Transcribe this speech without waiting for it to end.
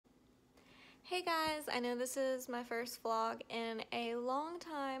Hey guys, I know this is my first vlog in a long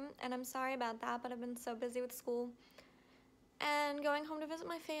time, and I'm sorry about that, but I've been so busy with school and going home to visit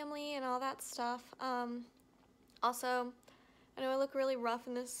my family and all that stuff. Also, I know I look really rough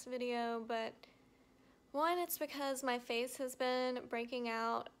in this video, but one, it's because my face has been breaking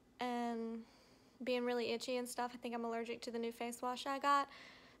out and being really itchy and stuff. I think I'm allergic to the new face wash I got.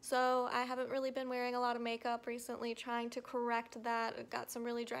 So I haven't really been wearing a lot of makeup recently, trying to correct that. I've got some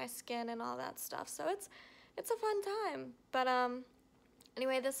really dry skin and all that stuff. So it's a fun time. But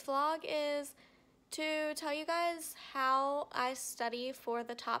anyway, this vlog is to tell you guys how I study for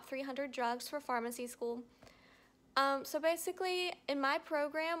the top 300 drugs for pharmacy school. So basically, in my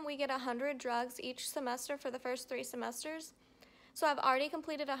program, we get 100 drugs each semester for the first 3 semesters. So I've already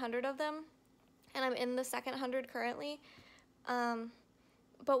completed 100 of them, and I'm in the second 100 currently.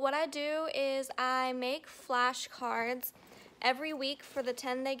 But what I do is I make flashcards every week for the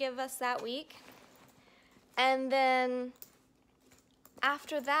 10 they give us that week. And then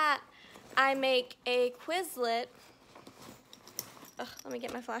after that, I make a Quizlet. Let me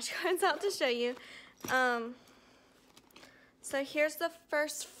get my flashcards out to show you. So here's the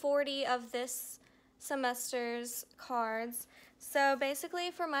first 40 of this semester's cards. So basically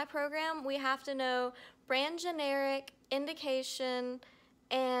for my program, we have to know brand, generic, indication,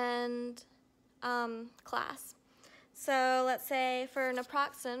 and class. So let's say for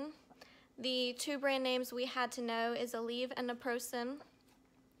naproxen, the 2 brand names we had to know is Aleve and naproxen,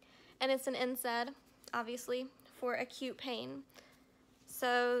 and it's an NSAID, obviously, for acute pain.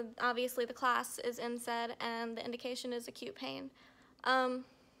 So obviously the class is NSAID and the indication is acute pain.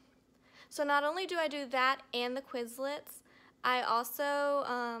 So not only do I do that and the Quizlets, I also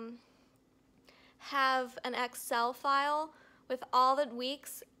have an Excel file with all the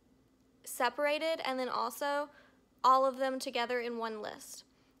weeks separated, and then also all of them together in one list.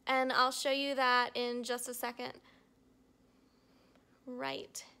 And I'll show you that in just a second,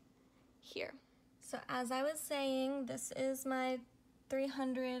 right here. So as I was saying, this is my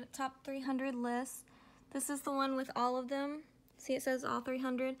top 300 list. This is the one with all of them. See, it says all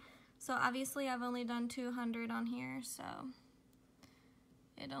 300. So obviously I've only done 200 on here, so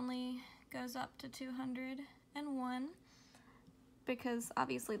it only goes up to 201. Because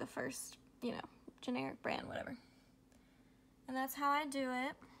obviously the first, generic brand, whatever. And that's how I do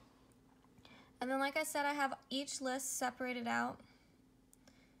it. And then like I said, I have each list separated out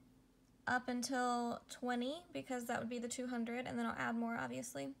up until 20, because that would be the 200, and then I'll add more,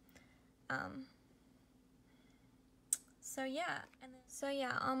 obviously. So yeah,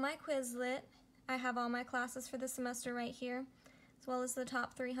 on my Quizlet, I have all my classes for the semester right here, as well as the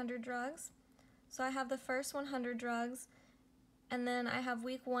top 300 drugs. So I have the first 100 drugs, and then I have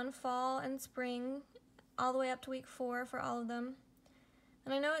week 1 fall and spring, all the way up to week 4 for all of them.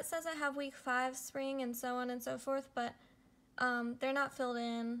 And I know it says I have week 5 spring and so on and so forth, but they're not filled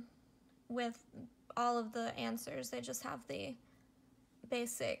in with all of the answers. They just have the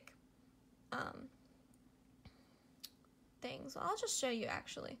basic things. I'll just show you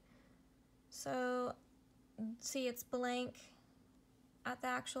actually. So see, it's blank at the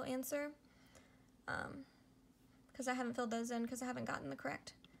actual answer. Because I haven't filled those in because I haven't gotten the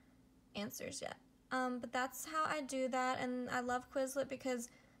correct answers yet. But that's how I do that, and I love Quizlet because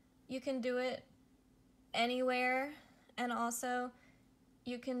you can do it anywhere, and also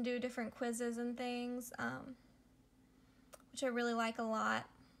you can do different quizzes and things, which I really like a lot,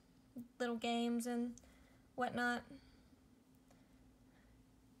 little games and whatnot.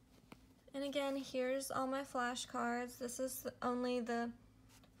 And again, here's all my flashcards. This is only the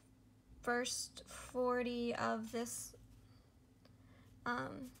first 40 of this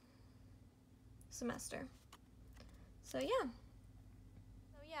semester. So yeah.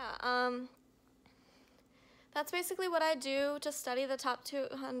 That's basically what I do to study the top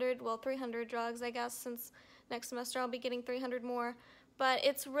 300 drugs, I guess, since next semester I'll be getting 300 more. But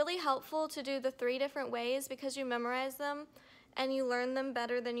it's really helpful to do the 3 different ways because you memorize them and you learn them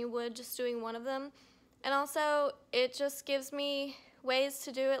better than you would just doing one of them. And also, it just gives me ways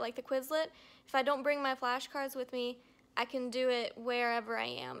to do it, like the Quizlet. If I don't bring my flashcards with me, I can do it wherever I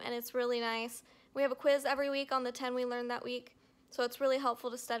am, and it's really nice. We have a quiz every week on the 10 we learned that week, so it's really helpful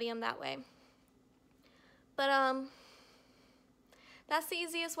to study them that way. But that's the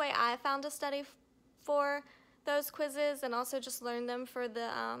easiest way I found to study for those quizzes, and also just learn them for the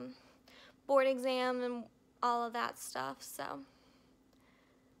board exam and all of that stuff. So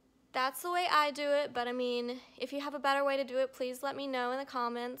that's the way I do it, but I mean, if you have a better way to do it, please let me know in the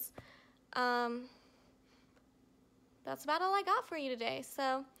comments. That's about all I got for you today.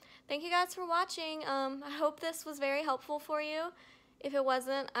 So thank you guys for watching. I hope this was very helpful for you. If it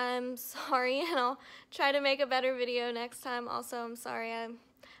wasn't, I'm sorry, and I'll try to make a better video next time. Also, I'm sorry,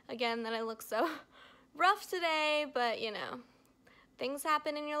 again, that I look so rough today, but, you know, things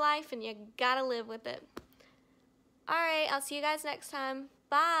happen in your life, and you gotta live with it. Alright, I'll see you guys next time.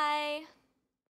 Bye!